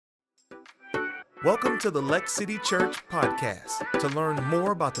Welcome to the Lex City Church podcast. To learn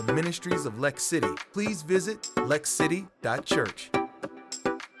more about the ministries of Lex City, please visit lexcity.church.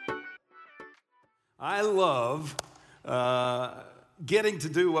 I love getting to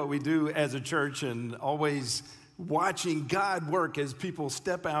do what we do as a church and always watching God work as people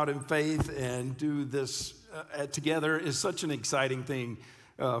step out in faith and do this together is such an exciting thing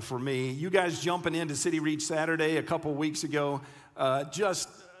for me. You guys jumping into City Reach Saturday a couple weeks ago,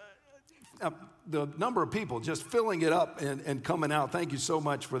 the number of people just filling it up and coming out. Thank you so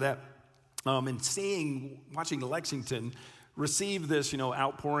much for that. And watching Lexington receive this,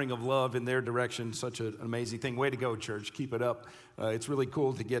 outpouring of love in their direction, such an amazing thing. Way to go, church. Keep it up. It's really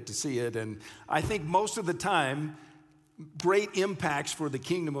cool to get to see it. And I think most of the time, great impacts for the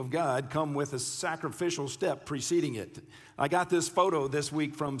kingdom of God come with a sacrificial step preceding it. I got this photo this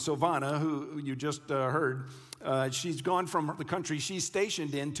week from Silvana, who you just heard. She's gone from the country she's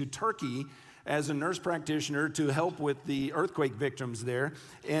stationed in to Turkey as a nurse practitioner to help with the earthquake victims there.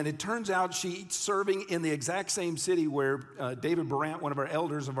 And it turns out she's serving in the exact same city where David Brandt, one of our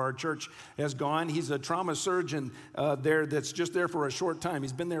elders of our church, has gone. He's a trauma surgeon there that's just there for a short time.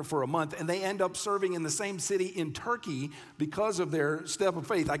 He's been there for a month. And they end up serving in the same city in Turkey because of their step of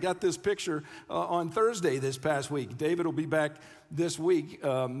faith. I got this picture on Thursday this past week. David will be back this week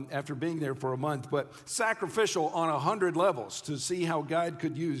after being there for a month, but sacrificial on 100 levels to see how God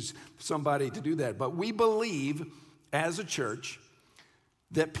could use somebody to do that. But we believe as a church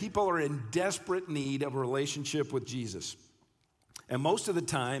that people are in desperate need of a relationship with Jesus. And most of the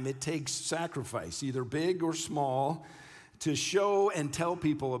time it takes sacrifice, either big or small, to show and tell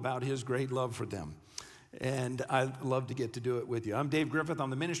people about his great love for them. And I'd love to get to do it with you. I'm Dave Griffith. I'm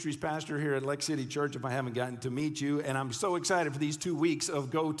the Ministries Pastor here at Lex City Church, if I haven't gotten to meet you. And I'm so excited for these 2 weeks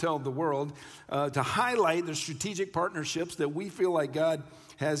of Go Tell the World to highlight the strategic partnerships that we feel like God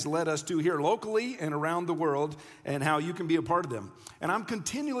has led us to here locally and around the world, and how you can be a part of them. And I'm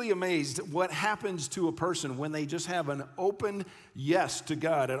continually amazed what happens to a person when they just have an open yes to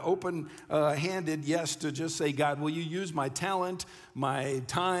God, an open-handed yes to just say, God, will you use my talent, my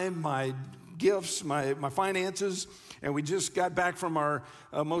time, my gifts, my finances. And we just got back from our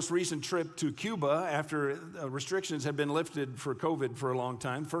most recent trip to Cuba after restrictions had been lifted for COVID for a long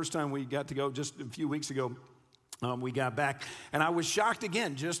time. First time we got to go just a few weeks ago, we got back. And I was shocked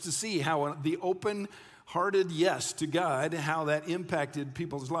again just to see how the open-hearted yes to God, how that impacted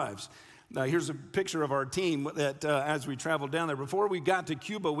people's lives. Now, here's a picture of our team that as we traveled down there. Before we got to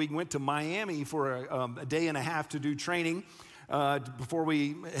Cuba, we went to Miami for a day and a half to do training. Before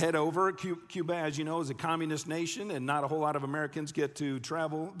we head over, Cuba, as you know, is a communist nation, and not a whole lot of Americans get to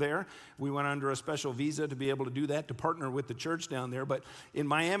travel there. We went under a special visa to be able to do that, to partner with the church down there. But in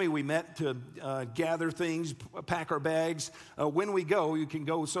Miami, we met to gather things, pack our bags. When we go, you can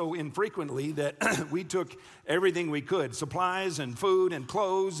go so infrequently that we took everything we could, supplies and food and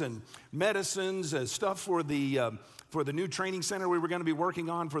clothes and medicines, stuff for the new training center we were going to be working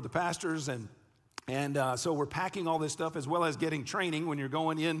on for the pastors. And so we're packing all this stuff as well as getting training. When you're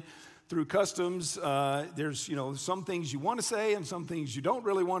going in through customs, there's, some things you want to say and some things you don't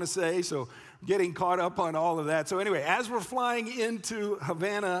really want to say. So getting caught up on all of that. So anyway, as we're flying into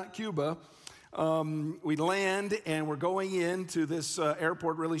Havana, Cuba, we land and we're going into this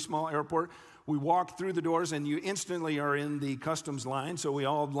airport, really small airport. We walk through the doors and you instantly are in the customs line. So we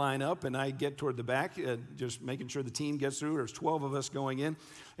all line up and I get toward the back, just making sure the team gets through. There's 12 of us going in.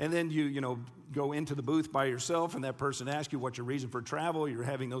 And then you go into the booth by yourself and that person asks you what's your reason for travel. You're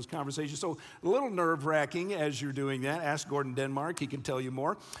having those conversations. So a little nerve-wracking as you're doing that. Ask Gordon Denmark, he can tell you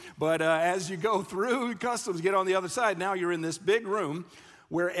more. But as you go through customs, get on the other side, now you're in this big room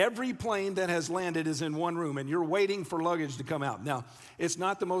where every plane that has landed is in one room and you're waiting for luggage to come out. Now, it's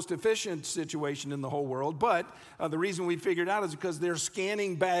not the most efficient situation in the whole world, but the reason we figured out is because they're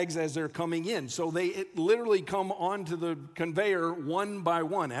scanning bags as they're coming in. So they literally come onto the conveyor one by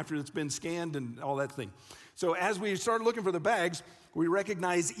one after it's been scanned and all that thing. So as we start looking for the bags, we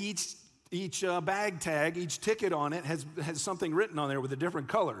recognize each bag tag, each ticket on it has something written on there with a different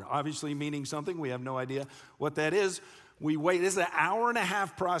color, obviously meaning something. We have no idea what that is. We wait. It's an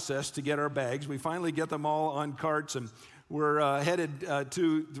hour-and-a-half process to get our bags. We finally get them all on carts, and we're headed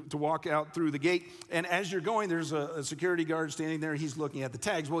to walk out through the gate. And as you're going, there's a security guard standing there. He's looking at the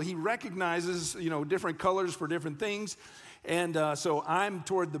tags. Well, he recognizes, different colors for different things. And so I'm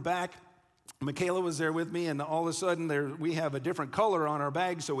toward the back. Michaela was there with me, and all of a sudden we have a different color on our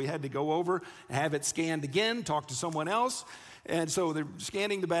bag, so we had to go over, have it scanned again, talk to someone else. And so they're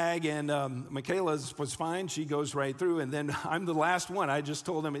scanning the bag, and Michaela was fine. She goes right through, and then I'm the last one. I just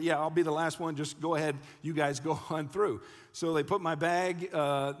told them, yeah, I'll be the last one. Just go ahead. You guys go on through. So they put my bag,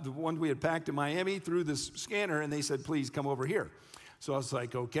 the one we had packed in Miami, through this scanner, and they said, please come over here. So I was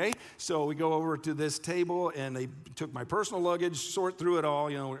like, okay. So we go over to this table, and they took my personal luggage, sort through it all,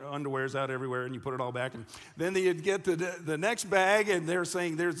 underwear's out everywhere, and you put it all back. And then they get to the next bag, and they're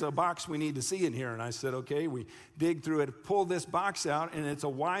saying, there's a box we need to see in here. And I said, okay. We dig through it, pull this box out, and it's a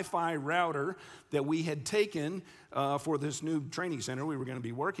Wi-Fi router that we had taken for this new training center we were going to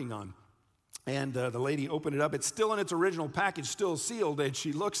be working on. And the lady opened it up. It's still in its original package, still sealed. And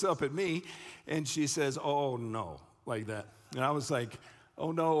she looks up at me, and she says, oh, no, like that. And I was like,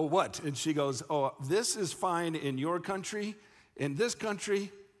 oh, no, what? And she goes, oh, this is fine in your country. In this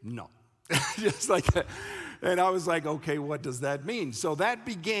country, no. Just like that. And I was like, okay, what does that mean? So that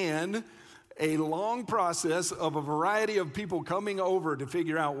began a long process of a variety of people coming over to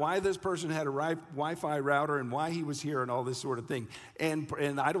figure out why this person had a Wi-Fi router and why he was here and all this sort of thing. And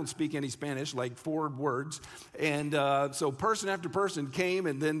I don't speak any Spanish, like 4 words. And so person after person came,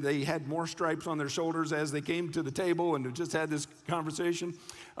 and then they had more stripes on their shoulders as they came to the table and just had this conversation.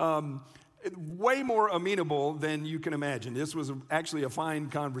 Way more amenable than you can imagine. This was actually a fine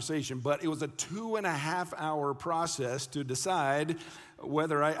conversation, but it was a 2.5-hour process to decide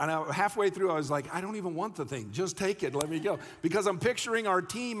whether halfway through I was like, I don't even want the thing. Just take it. Let me go. Because I'm picturing our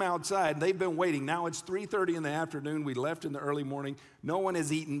team outside. They've been waiting. Now it's 3:30 in the afternoon. We left in the early morning. No one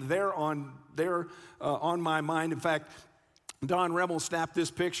has eaten. They're on my mind. In fact, Don Remmel snapped this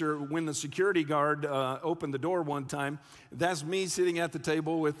picture when the security guard opened the door one time. That's me sitting at the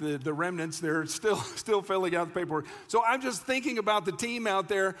table with the remnants. They're still filling out the paperwork. So I'm just thinking about the team out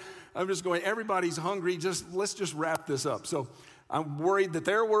there. I'm just going, everybody's hungry. Let's just wrap this up. So I'm worried that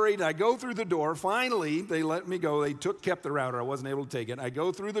they're worried. I go through the door. Finally, they let me go. They kept the router. I wasn't able to take it. I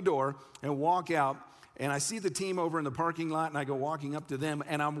go through the door and walk out, and I see the team over in the parking lot, and I go walking up to them,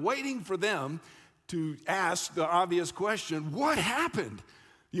 and I'm waiting for them to ask the obvious question, what happened?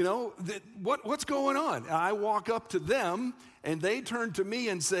 What's going on? I walk up to them, and they turn to me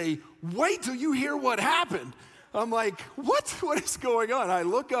and say, wait till you hear what happened. I'm like, what is going on? I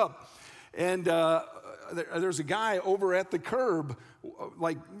look up, and there's a guy over at the curb,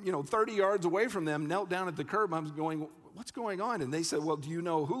 30 yards away from them, knelt down at the curb. I'm going, what's going on? And they said, well, do you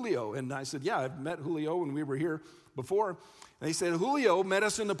know Julio? And I said, yeah, I've met Julio when we were here before. And they said, Julio met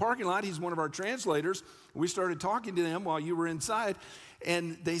us in the parking lot. He's one of our translators. We started talking to him while you were inside.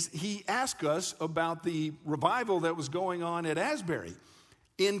 And he asked us about the revival that was going on at Asbury.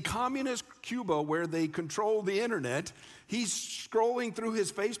 In communist Cuba, where they control the internet, he's scrolling through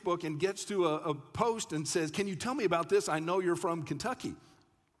his Facebook and gets to a post and says, can you tell me about this? I know you're from Kentucky.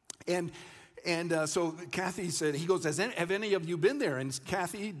 And so Kathy said, he goes, have any of you been there? And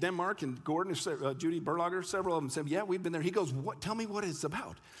Kathy, Denmark, and Gordon, Judy Berlager, several of them said, yeah, we've been there. He goes, tell me what it's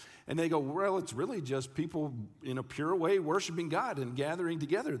about. And they go, well, it's really just people in a pure way worshiping God and gathering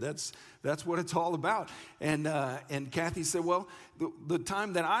together. That's what it's all about. And Kathy said, well, the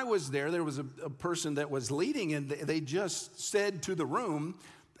time that I was there was a person that was leading, and they just said to the room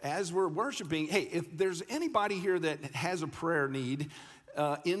as we're worshiping, hey, if there's anybody here that has a prayer need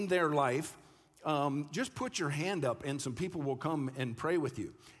in their life, just put your hand up and some people will come and pray with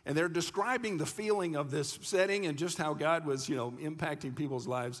you. And they're describing the feeling of this setting and just how God was, impacting people's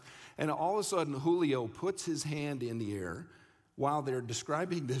lives. And all of a sudden, Julio puts his hand in the air while they're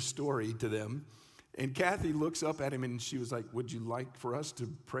describing this story to them. And Kathy looks up at him and she was like, would you like for us to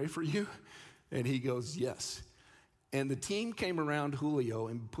pray for you? And he goes, yes. And the team came around Julio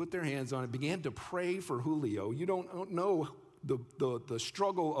and put their hands on it, began to pray for Julio. You don't know the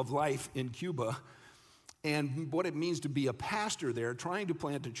struggle of life in Cuba and what it means to be a pastor there, trying to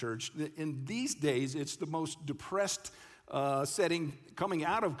plant a church. In these days, it's the most depressed setting coming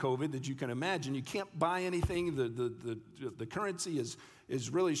out of COVID that you can imagine. You can't buy anything. The currency is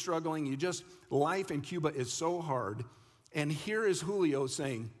really struggling. Life in Cuba is so hard. And here is Julio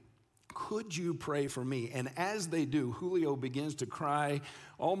saying, could you pray for me? And as they do, Julio begins to cry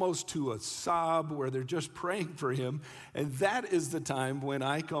almost to a sob where they're just praying for him. And that is the time when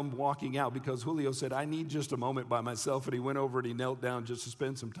I come walking out, because Julio said, I need just a moment by myself. And he went over and he knelt down just to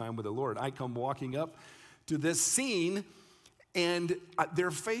spend some time with the Lord. I come walking up to this scene, and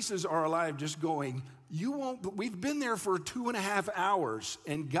their faces are alive, just going, we've been there for 2.5 hours,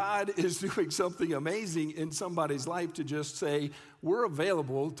 and God is doing something amazing in somebody's life to just say, we're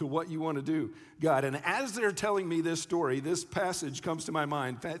available to what you want to do, God. And as they're telling me this story, this passage comes to my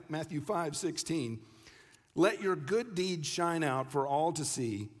mind, Matthew 5:16. Let your good deeds shine out for all to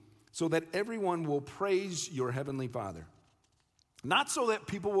see, so that everyone will praise your heavenly Father. Not so that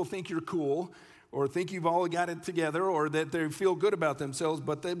people will think you're cool, or think you've all got it together, or that they feel good about themselves,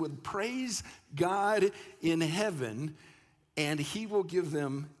 but they would praise God in heaven, and he will give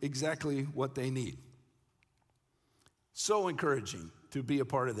them exactly what they need. So encouraging to be a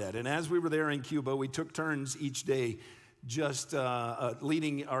part of that. And as we were there in Cuba, we took turns each day just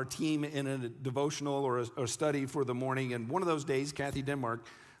leading our team in a devotional or a study for the morning. And one of those days, Kathy Denmark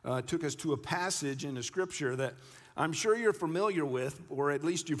took us to a passage in the scripture that I'm sure you're familiar with, or at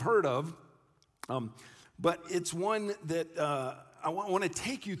least you've heard of. But it's one that I want to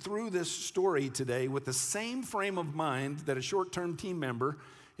take you through this story today with the same frame of mind that a short-term team member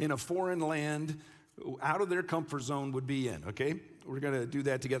in a foreign land out of their comfort zone would be in, okay? We're going to do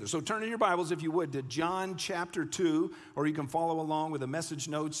that together. So turn in your Bibles, if you would, to John chapter 2, or you can follow along with the message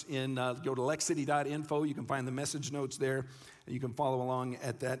notes go to lexcity.info. You can find the message notes there. You can follow along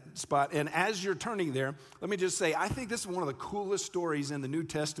at that spot. And as you're turning there, let me just say, I think this is one of the coolest stories in the New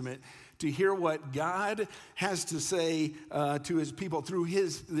Testament, to hear what God has to say to his people through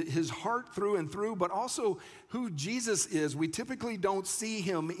his heart through and through, but also who Jesus is. We typically don't see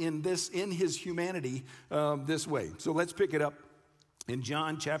him in his humanity this way. So let's pick it up in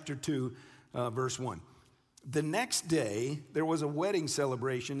John chapter 2, verse 1. The next day, there was a wedding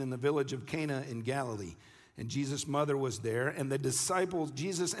celebration in the village of Cana in Galilee, and Jesus' mother was there, and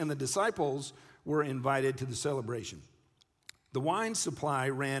Jesus and the disciples were invited to the celebration. The wine supply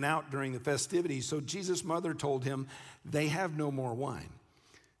ran out during the festivities, so Jesus' mother told him, they have no more wine.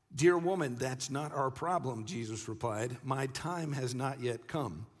 Dear woman, that's not our problem, Jesus replied. My time has not yet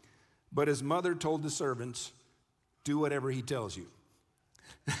come. But his mother told the servants, do whatever he tells you.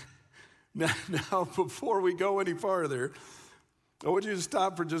 Now, before we go any farther, I want you to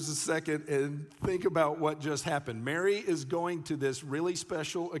stop for just a second and think about what just happened. Mary is going to this really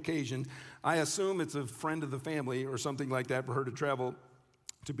special occasion. I assume it's a friend of the family or something like that for her to travel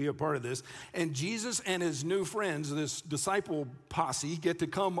to be a part of this. And Jesus and his new friends, this disciple posse, get to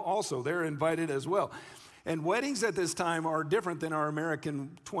come also. They're invited as well. And weddings at this time are different than our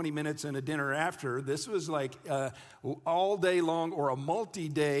American 20 minutes and a dinner after. This was like all day long or a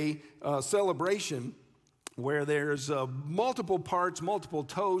multi-day celebration, where there's multiple parts, multiple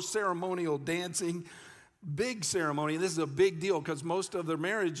toasts, ceremonial dancing, big ceremony. This is a big deal because most of the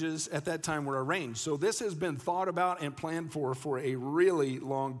marriages at that time were arranged. So this has been thought about and planned for a really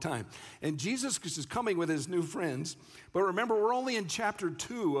long time. And Jesus is coming with his new friends. But remember, we're only in chapter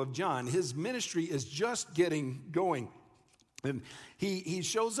 2 of John. His ministry is just getting going. And he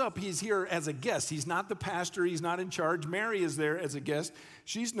shows up. He's here as a guest. He's not the pastor. He's not in charge. Mary is there as a guest.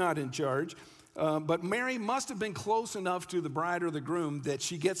 She's not in charge. But Mary must have been close enough to the bride or the groom that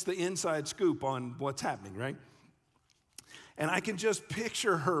she gets the inside scoop on what's happening, right? And I can just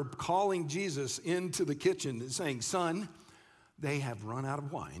picture her calling Jesus into the kitchen and saying, son, they have run out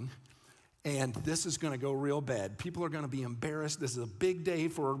of wine, and this is going to go real bad. People are going to be embarrassed. This is a big day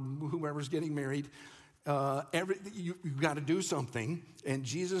for whoever's getting married. You've got to do something. And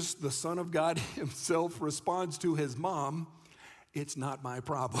Jesus, the Son of God himself, responds to his mom, it's not my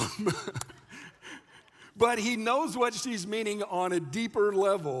problem. But he knows what she's meaning on a deeper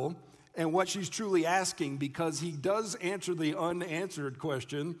level and what she's truly asking, because he does answer the unanswered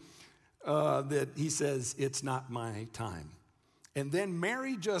question that he says, it's not my time. And then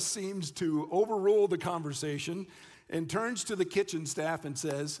Mary just seems to overrule the conversation and turns to the kitchen staff and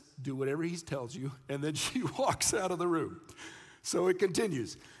says, do whatever he tells you. And then she walks out of the room. So it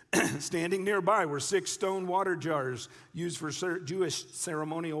continues. Standing nearby were 6 stone water jars used for Jewish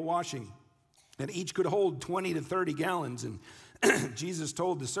ceremonial washing, and each could hold 20 to 30 gallons. And Jesus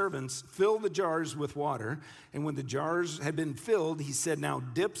told the servants, fill the jars with water. And when the jars had been filled, he said, now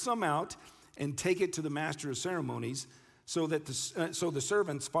dip some out and take it to the master of ceremonies. So the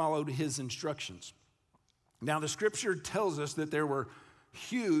servants followed his instructions. Now the scripture tells us that there were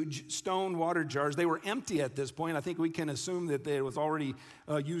huge stone water jars. They were empty at this point. I think we can assume that it was already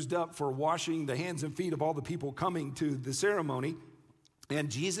used up for washing the hands and feet of all the people coming to the ceremony. And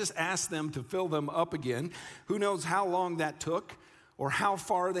Jesus asked them to fill them up again. Who knows how long that took or how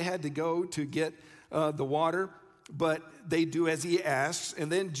far they had to go to get the water, but they do as he asks. And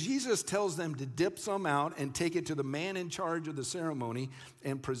then Jesus tells them to dip some out and take it to the man in charge of the ceremony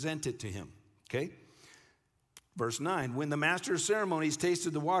and present it to him, okay? Verse 9, when the master of ceremonies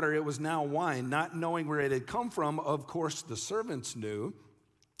tasted the water, it was now wine. Not knowing where it had come from, of course the servants knew.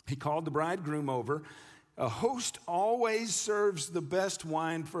 He called the bridegroom over. A host always serves the best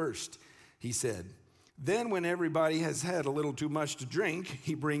wine first, he said. Then when everybody has had a little too much to drink,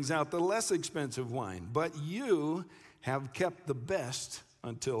 he brings out the less expensive wine. But you have kept the best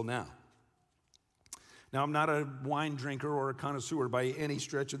until now. Now, I'm not a wine drinker or a connoisseur by any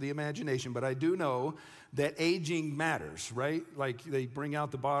stretch of the imagination, but I do know that aging matters, right? Like they bring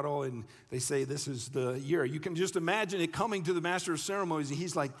out the bottle and they say, this is the year. You can just imagine it coming to the master of ceremonies, and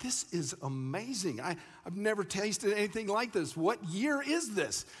he's like, this is amazing. I've never tasted anything like this. What year is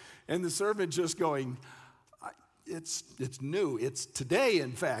this? And the servant just going, it's new. It's today,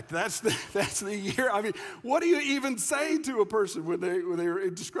 in fact. That's the year. I mean, what do you even say to a person when they're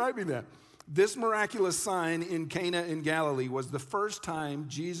describing that? This miraculous sign in Cana in Galilee was the first time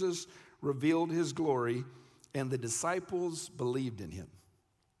Jesus revealed his glory, and the disciples believed in him.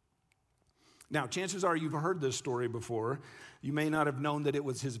 Now, chances are you've heard this story before. You may not have known that it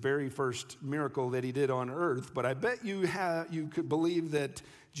was his very first miracle that he did on earth, but I bet you could believe that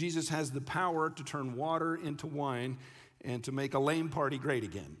Jesus has the power to turn water into wine and to make a lame party great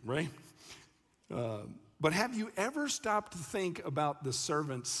again, right? But have you ever stopped to think about the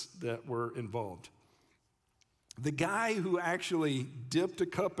servants that were involved? The guy who actually dipped a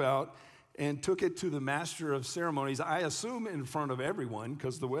cup out and took it to the master of ceremonies, I assume in front of everyone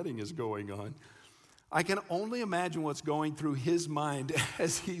because the wedding is going on. I can only imagine what's going through his mind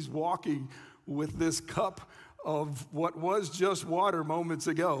as he's walking with this cup of what was just water moments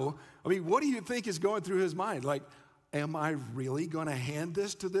ago. I mean, what do you think is going through his mind? Like, am I really going to hand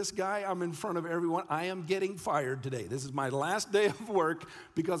this to this guy? I'm in front of everyone. I am getting fired today. This is my last day of work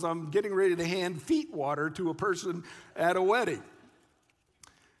because I'm getting ready to hand feet water to a person at a wedding.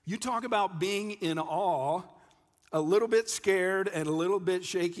 You talk about being in awe, a little bit scared and a little bit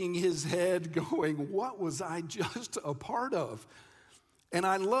shaking his head going, what was I just a part of? And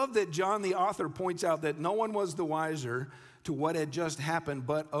I love that John the author points out that no one was the wiser to what had just happened,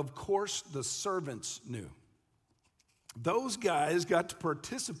 but of course the servants knew. Those guys got to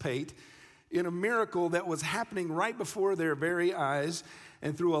participate in a miracle that was happening right before their very eyes,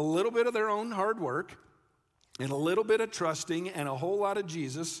 and through a little bit of their own hard work and a little bit of trusting and a whole lot of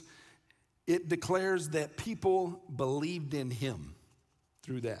Jesus, it declares that people believed in him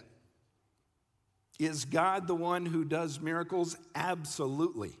through that. Is God the one who does miracles?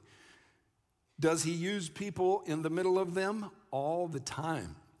 Absolutely. Does he use people in the middle of them? All the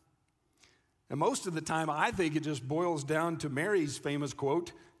time. And most of the time, I think it just boils down to Mary's famous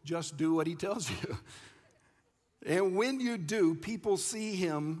quote, just do what he tells you. And when you do, people see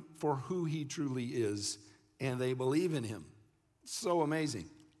him for who he truly is, and they believe in him. So amazing.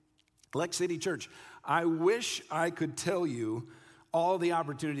 Lex City Church, I wish I could tell you all the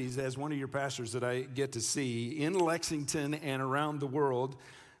opportunities as one of your pastors that I get to see in Lexington and around the world.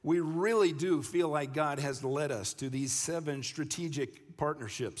 We really do feel like God has led us to these 7 strategic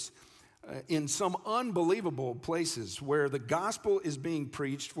partnerships in some unbelievable places where the gospel is being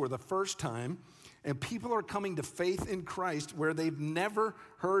preached for the first time and people are coming to faith in Christ where they've never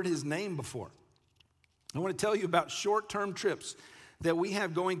heard his name before. I want to tell you about short-term trips that we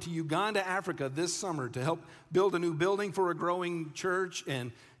have going to Uganda, Africa this summer to help build a new building for a growing church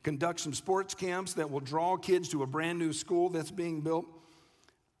and conduct some sports camps that will draw kids to a brand new school that's being built.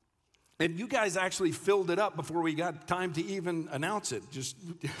 And you guys actually filled it up before we got time to even announce it, just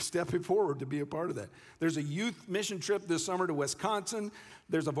stepping forward to be a part of that. There's a youth mission trip this summer to Wisconsin.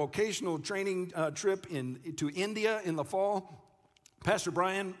 There's a vocational training trip to India in the fall. Pastor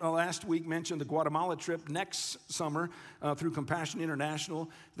Brian last week mentioned the Guatemala trip next summer through Compassion International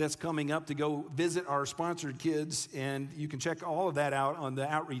that's coming up to go visit our sponsored kids. And you can check all of that out on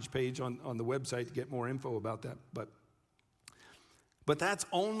the outreach page on the website to get more info about that. But that's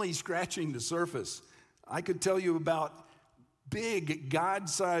only scratching the surface. I could tell you about big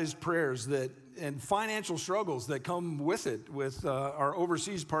God-sized prayers and financial struggles that come with it with our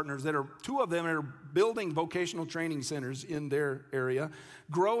overseas partners that are 2 of them are building vocational training centers in their area,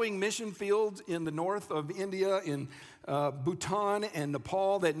 growing mission fields in the north of India, in Bhutan and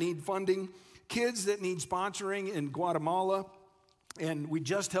Nepal that need funding, kids that need sponsoring in Guatemala. And we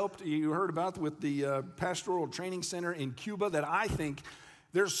just helped, you heard about with the pastoral training center in Cuba that I think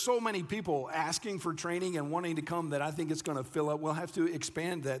there's so many people asking for training and wanting to come that I think it's going to fill up. We'll have to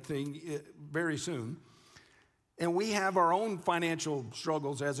expand that thing very soon. And we have our own financial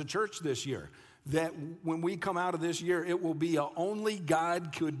struggles as a church this year that when we come out of this year, it will be only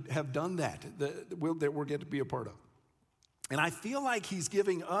God could have done that we'll get to be a part of. And I feel like he's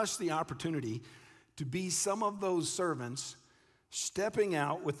giving us the opportunity to be some of those servants stepping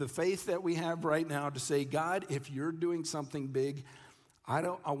out with the faith that we have right now to say, God, if you're doing something big, I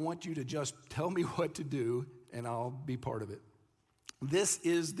want you to just tell me what to do and I'll be part of it. This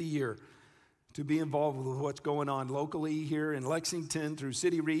is the year to be involved with what's going on locally here in Lexington through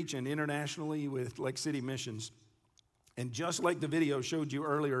City Reach and internationally with Lex City Missions. And just like the video showed you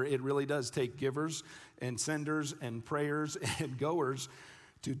earlier, it really does take givers and senders and prayers and goers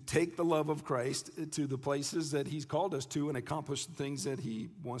to take the love of Christ to the places that he's called us to and accomplish the things that he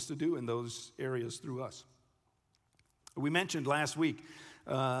wants to do in those areas through us. We mentioned last week,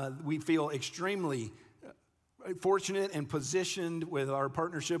 we feel extremely fortunate and positioned with our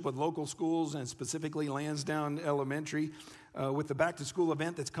partnership with local schools and specifically Lansdowne Elementary with the back to school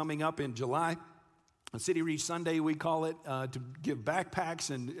event that's coming up in July. A City Reach Sunday, we call it, to give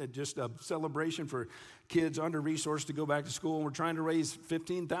backpacks and just a celebration for kids under-resourced to go back to school. And we're trying to raise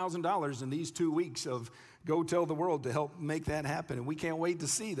 $15,000 in these 2 weeks of Go Tell the World to help make that happen. And we can't wait to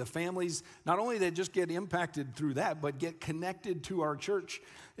see the families, not only they just get impacted through that, but get connected to our church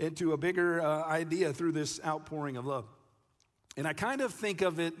and to a bigger idea through this outpouring of love. And I kind of think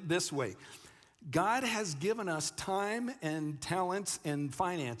of it this way. God has given us time and talents and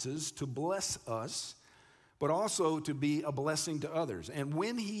finances to bless us, but also to be a blessing to others. And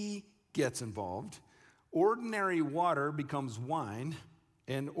when he gets involved, ordinary water becomes wine,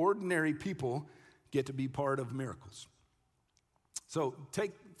 and ordinary people get to be part of miracles. So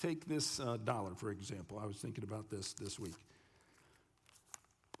take this dollar, for example. I was thinking about this week.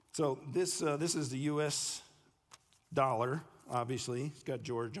 So this is the U.S. dollar, obviously. It's got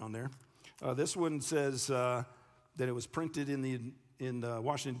George on there. This one says that it was printed in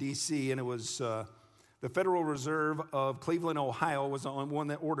Washington, D.C., and it was the Federal Reserve of Cleveland, Ohio was the one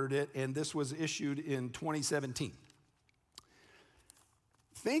that ordered it, and this was issued in 2017.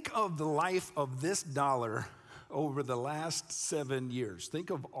 Think of the life of this dollar over the last 7 years. Think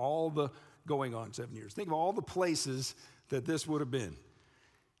of all the going on 7 years. Think of all the places that this would have been.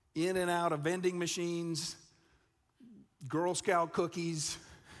 In and out of vending machines, Girl Scout cookies.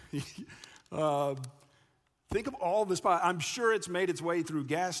 Think of all the spots. I'm sure it's made its way through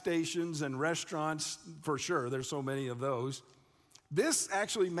gas stations and restaurants, for sure. There's so many of those. This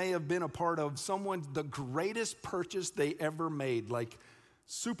actually may have been a part of the greatest purchase they ever made, like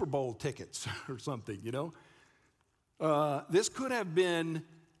Super Bowl tickets or something, you know? This could have been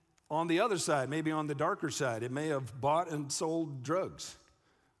on the other side, maybe on the darker side. It may have bought and sold drugs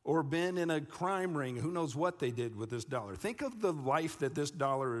or been in a crime ring. Who knows what they did with this dollar. Think of the life that this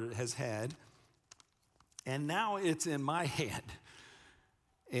dollar has had. And now it's in my hand.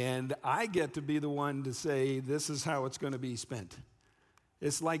 And I get to be the one to say, this is how it's going to be spent.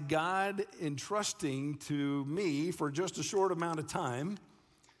 It's like God entrusting to me for just a short amount of time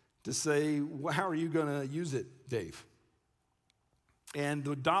to say, well, how are you going to use it, Dave? And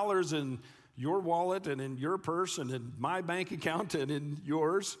the dollars in your wallet and in your purse and in my bank account and in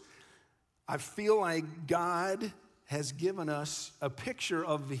yours, I feel like God has given us a picture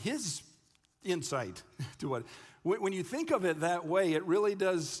of his insight to what. When you think of it that way, it really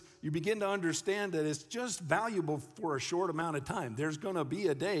does, you begin to understand that it's just valuable for a short amount of time. There's going to be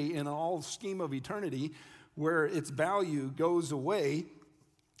a day in all scheme of eternity where its value goes away,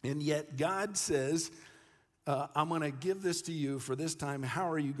 and yet God says, I'm going to give this to you for this time. How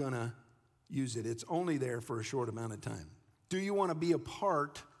are you going to use it? It's only there for a short amount of time. Do you want to be a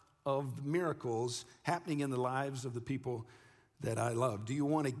part of the miracles happening in the lives of the people that I love? Do you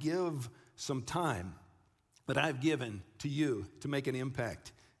want to give some time that I've given to you to make an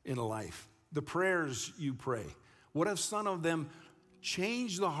impact in a life? The prayers you pray, what if some of them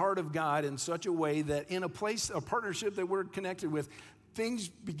change the heart of God in such a way that in a partnership that we're connected with, things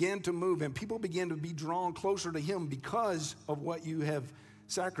begin to move and people begin to be drawn closer to him because of what you have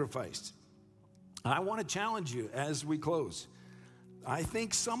sacrificed? I want to challenge you as we close. I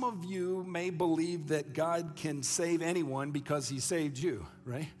think some of you may believe that God can save anyone because he saved you,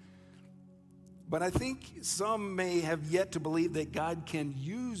 right? But I think some may have yet to believe that God can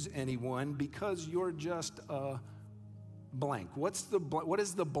use anyone because you're just a blank. What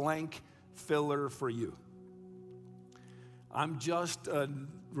is the blank filler for you? I'm just a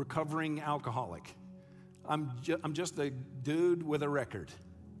recovering alcoholic. I'm just a dude with a record.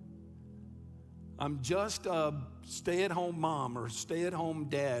 I'm just a stay-at-home mom or stay-at-home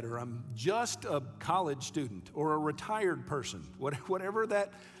dad, or I'm just a college student or a retired person, whatever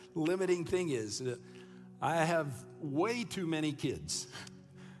that limiting thing is. I have way too many kids.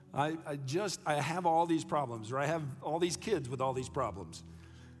 I have all these problems, or I have all these kids with all these problems.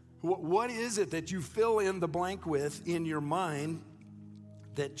 What is it that you fill in the blank with in your mind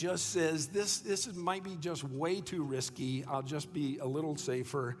that just says, this might be just way too risky. I'll just be a little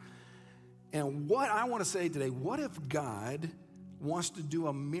safer. And what I want to say today, what if God wants to do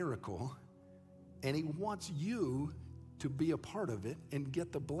a miracle and he wants you to be a part of it and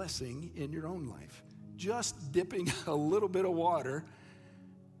get the blessing in your own life? Just dipping a little bit of water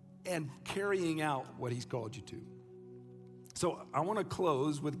and carrying out what he's called you to. So I want to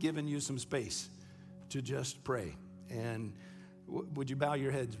close with giving you some space to just pray. And would you bow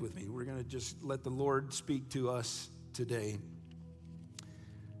your heads with me? We're going to just let the Lord speak to us today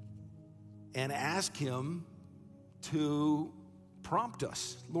and ask him to prompt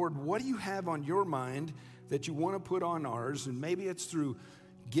us. Lord, what do you have on your mind that you want to put on ours? And maybe it's through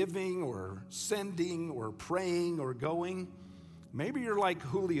giving or sending or praying or going. Maybe you're like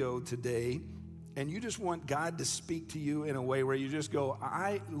Julio today and you just want God to speak to you in a way where you just go,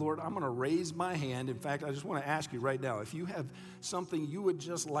 Lord, I'm going to raise my hand. In fact, I just want to ask you right now, if you have something you would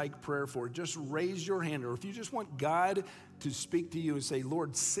just like prayer for, just raise your hand. Or if you just want God to speak to you and say,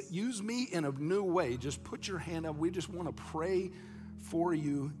 Lord, use me in a new way, just put your hand up. We just want to pray for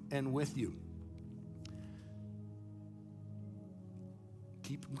you and with you.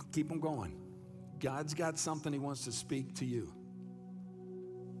 Keep them going. God's got something he wants to speak to you.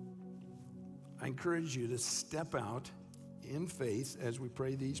 I encourage you to step out in faith as we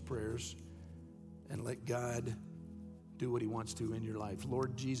pray these prayers and let God do what he wants to in your life.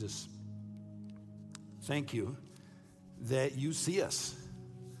 Lord Jesus, thank you that you see us.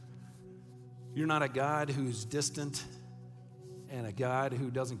 You're not a God who's distant and a God who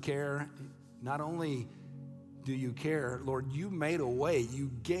doesn't care. Not only do you care, Lord, you made a way.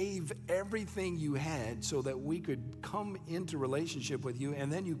 You gave everything you had so that we could come into relationship with you,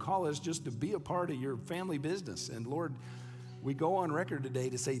 and then you call us just to be a part of your family business. And Lord, we go on record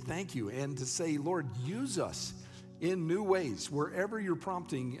today to say thank you and to say, Lord, use us in new ways. Wherever you're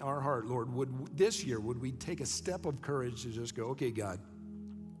prompting our heart, Lord, this year, would we take a step of courage to just go, okay, God,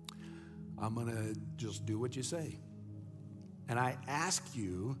 I'm going to just do what you say. And I ask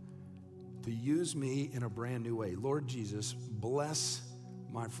you to use me in a brand new way. Lord Jesus, bless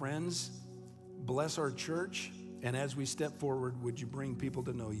my friends, bless our church, and as we step forward, would you bring people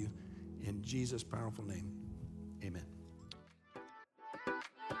to know you? In Jesus' powerful name, amen.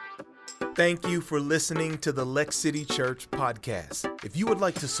 Thank you for listening to the Lex City Church podcast. If you would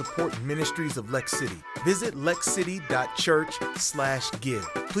like to support ministries of Lex City, visit lexcity.church/give.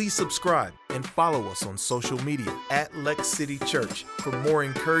 Please subscribe and follow us on social media at Lex City Church for more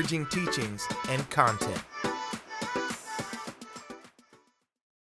encouraging teachings and content.